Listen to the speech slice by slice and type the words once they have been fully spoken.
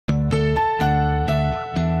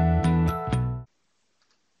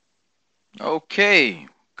Okay,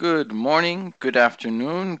 good morning, good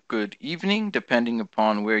afternoon, good evening, depending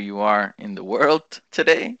upon where you are in the world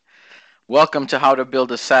today. Welcome to How to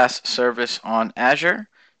Build a SaaS Service on Azure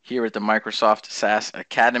here at the Microsoft SaaS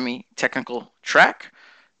Academy Technical Track,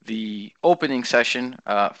 the opening session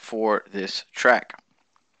for this track.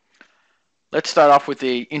 Let's start off with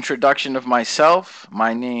the introduction of myself.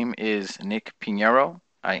 My name is Nick Pinheiro.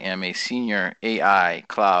 I am a senior AI,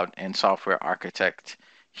 cloud, and software architect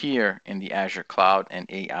here in the Azure Cloud and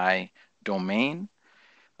AI domain.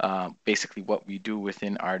 Basically, what we do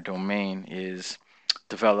within our domain is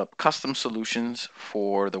develop custom solutions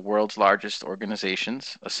for the world's largest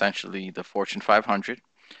organizations, essentially the Fortune 500,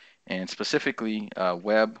 and specifically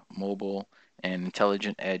web, mobile, and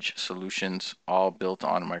intelligent edge solutions, all built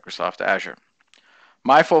on Microsoft Azure.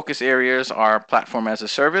 My focus areas are platform as a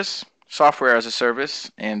service, software as a service,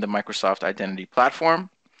 and the Microsoft Identity Platform.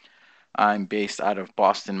 I'm based out of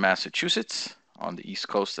Boston, Massachusetts, on the East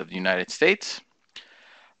Coast of the United States.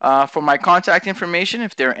 For my contact information,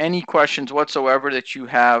 if there are any questions whatsoever that you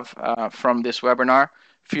have from this webinar,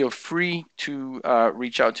 feel free to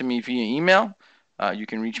reach out to me via email. You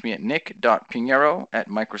can reach me at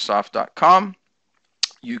nick.pinheiro@microsoft.com.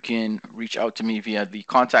 You can reach out to me via the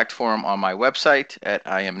contact form on my website at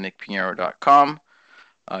iamnickpinheiro.com.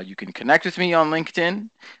 You can connect with me on LinkedIn,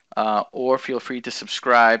 or feel free to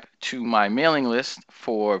subscribe to my mailing list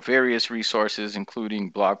for various resources, including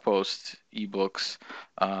blog posts, ebooks,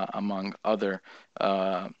 among other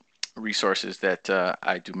resources that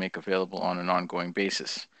I do make available on an ongoing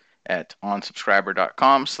basis at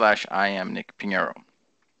onsubscriber.com/iamnickpinheiro.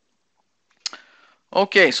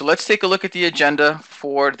 Okay, so let's take a look at the agenda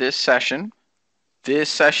for this session. This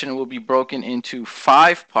session will be broken into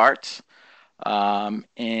 5 parts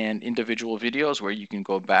and individual videos where you can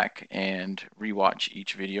go back and rewatch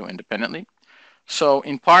each video independently. So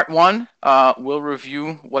in part 1, we'll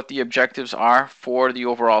review what the objectives are for the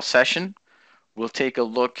overall session. We'll take a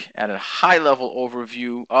look at a high-level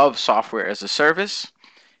overview of software as a service,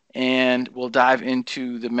 and we'll dive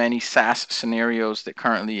into the many SaaS scenarios that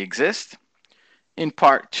currently exist. In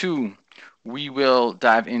part 2, we will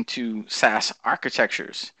dive into SaaS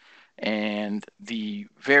architectures and the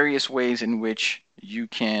various ways in which you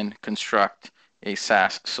can construct a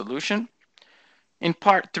SaaS solution. In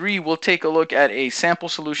part 3, we'll take a look at a sample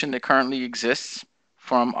solution that currently exists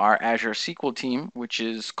from our Azure SQL team, which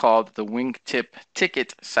is called the Wingtip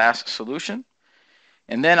Ticket SaaS solution.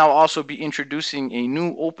 And then I'll also be introducing a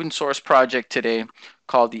new open source project today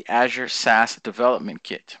called the Azure SaaS Development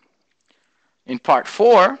Kit. In part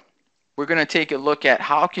 4, we're going to take a look at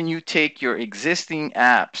how can you take your existing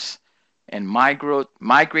apps and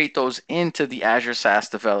migrate those into the Azure SaaS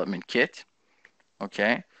Development Kit.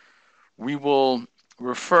 Okay. We will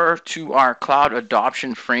refer to our cloud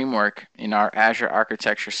adoption framework in our Azure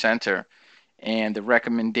Architecture Center and the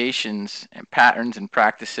recommendations and patterns and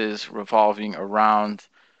practices revolving around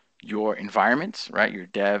your environments, right? Your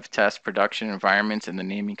dev, test, production environments, and the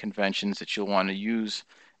naming conventions that you'll want to use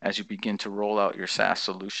as you begin to roll out your SaaS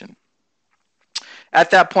solution.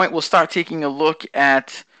 At that point, we'll start taking a look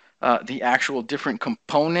at the actual different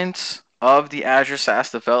components of the Azure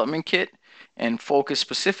SaaS Development Kit and focus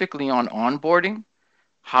specifically on onboarding.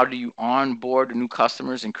 How do you onboard new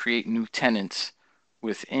customers and create new tenants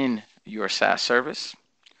within your SaaS service?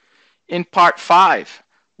 In part 5,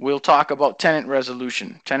 we'll talk about tenant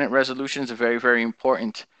resolution. Tenant resolution is a very, very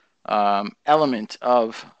important element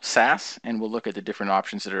of SaaS, and we'll look at the different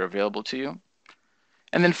options that are available to you.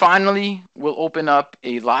 And then finally, we'll open up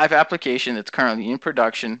a live application that's currently in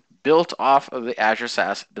production, built off of the Azure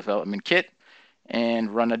SaaS Development Kit,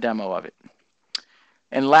 and run a demo of it.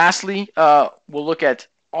 And lastly, we'll look at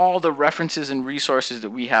all the references and resources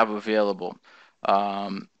that we have available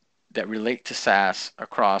that relate to SaaS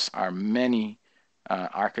across our many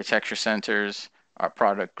architecture centers, our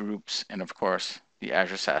product groups, and of course, the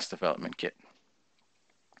Azure SaaS Development Kit.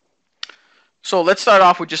 So let's start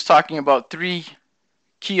off with just talking about 3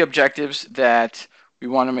 key objectives that we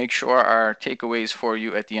want to make sure are takeaways for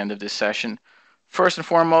you at the end of this session. First and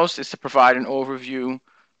foremost is to provide an overview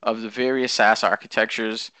of the various SaaS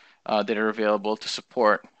architectures that are available to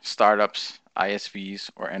support startups, ISVs,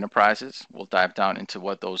 or enterprises. We'll dive down into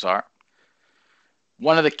what those are.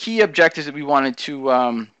 One of the key objectives that we wanted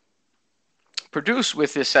to produce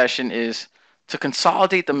with this session is to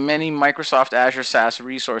consolidate the many Microsoft Azure SaaS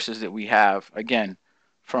resources that we have, again,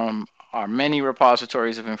 from our many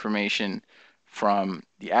repositories of information, from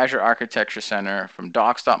the Azure Architecture Center, from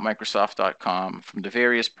docs.microsoft.com, from the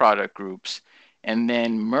various product groups, and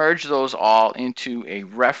then merge those all into a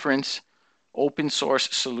reference open source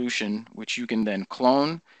solution, which you can then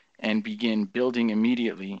clone and begin building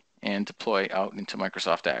immediately and deploy out into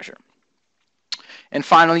Microsoft Azure. And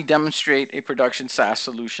finally, demonstrate a production SaaS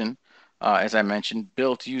solution, as I mentioned,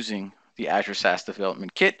 built using the Azure SaaS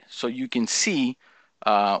Development Kit, so you can see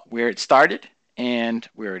where it started and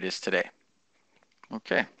where it is today.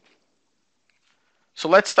 Okay. So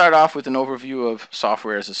let's start off with an overview of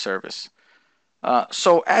software as a service.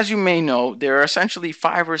 So as you may know, there are essentially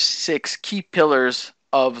 5 or 6 key pillars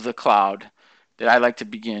of the cloud that I like to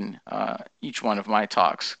begin each one of my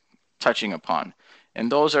talks touching upon.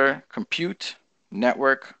 And those are compute,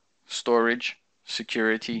 network, storage,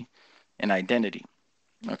 security, and identity.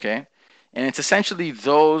 Okay? And it's essentially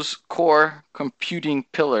those core computing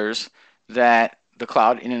pillars that the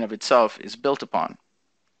cloud in and of itself is built upon.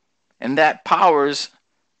 And that powers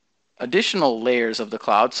additional layers of the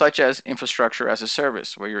cloud, such as infrastructure as a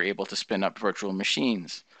service, where you're able to spin up virtual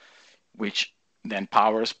machines, which then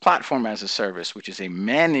powers platform as a service, which is a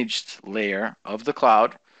managed layer of the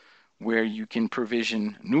cloud where you can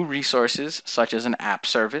provision new resources, such as an app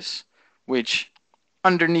service, which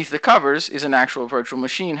underneath the covers is an actual virtual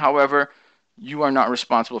machine. However, you are not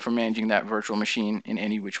responsible for managing that virtual machine in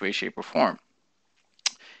any which way, shape, or form.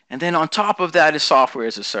 And then on top of that is software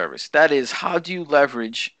as a service. That is, how do you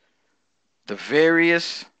leverage the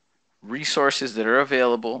various resources that are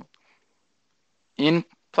available in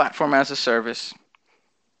platform as a service,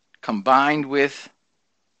 combined with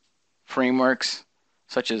frameworks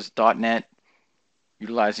such as .NET,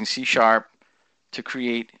 utilizing C# to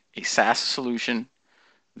create a SaaS solution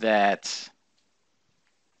that's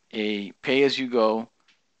a pay-as-you-go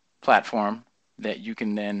platform that you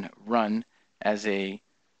can then run as a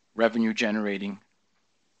revenue-generating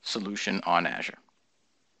solution on Azure.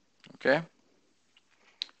 Okay?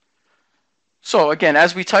 So again,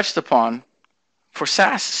 as we touched upon, for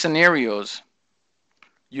SaaS scenarios,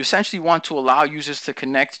 you essentially want to allow users to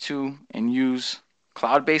connect to and use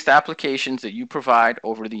cloud-based applications that you provide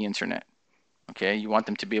over the internet. Okay, you want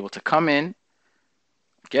them to be able to come in,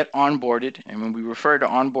 get onboarded, and when we refer to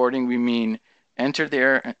onboarding, we mean enter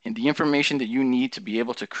the information that you need to be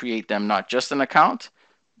able to create them not just an account,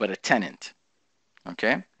 but a tenant.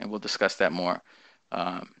 Okay, and we'll discuss that more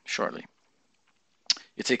shortly.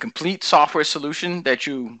 It's a complete software solution that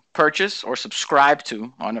you purchase or subscribe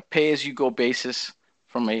to on a pay-as-you-go basis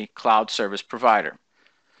from a cloud service provider.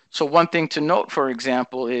 So one thing to note, for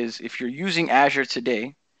example, is if you're using Azure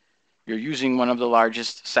today, you're using one of the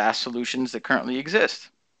largest SaaS solutions that currently exist,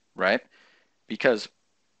 right? Because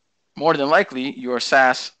more than likely your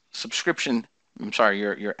SaaS subscription,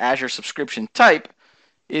 your Azure subscription type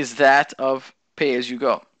is that of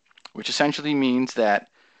pay-as-you-go, which essentially means that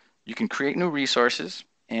you can create new resources,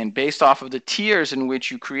 and based off of the tiers in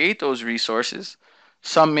which you create those resources,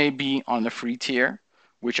 some may be on the free tier,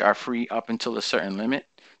 which are free up until a certain limit.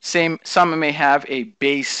 Some may have a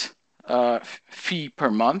base fee per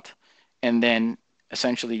month, and then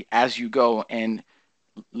essentially as you go and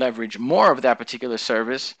leverage more of that particular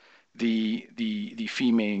service, the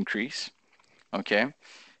fee may increase. Okay,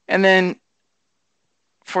 and then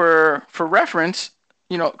for reference,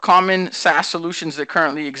 common SaaS solutions that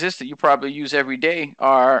currently exist that you probably use every day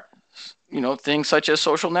are, things such as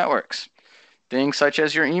social networks, things such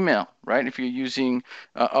as your email, right? If you're using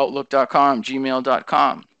Outlook.com,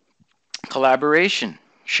 Gmail.com, collaboration,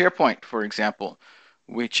 SharePoint, for example,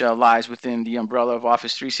 which lies within the umbrella of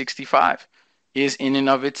Office 365, is in and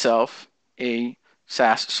of itself a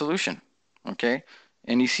SaaS solution. Okay,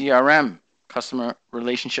 any CRM, customer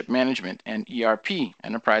relationship management, and ERP,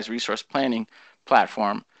 enterprise resource planning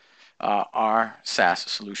platform, are SaaS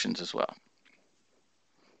solutions as well.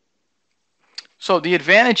 So the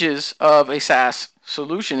advantages of a SaaS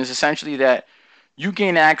solution is essentially that you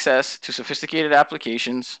gain access to sophisticated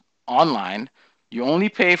applications online. You only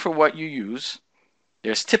pay for what you use.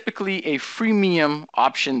 There's typically a freemium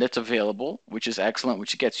option that's available, which is excellent,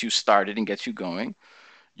 which gets you started and gets you going.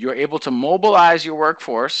 You're able to mobilize your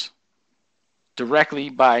workforce directly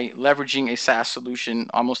by leveraging a SaaS solution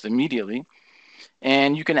almost immediately.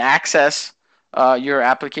 And you can access your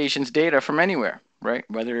application's data from anywhere, right?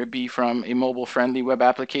 Whether it be from a mobile-friendly web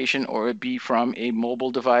application or it be from a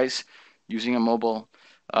mobile device using a mobile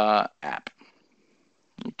app.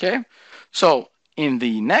 Okay, so in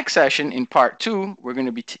the next session, in part 2, we're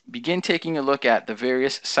going to begin taking a look at the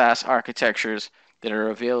various SaaS architectures that are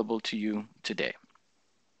available to you today.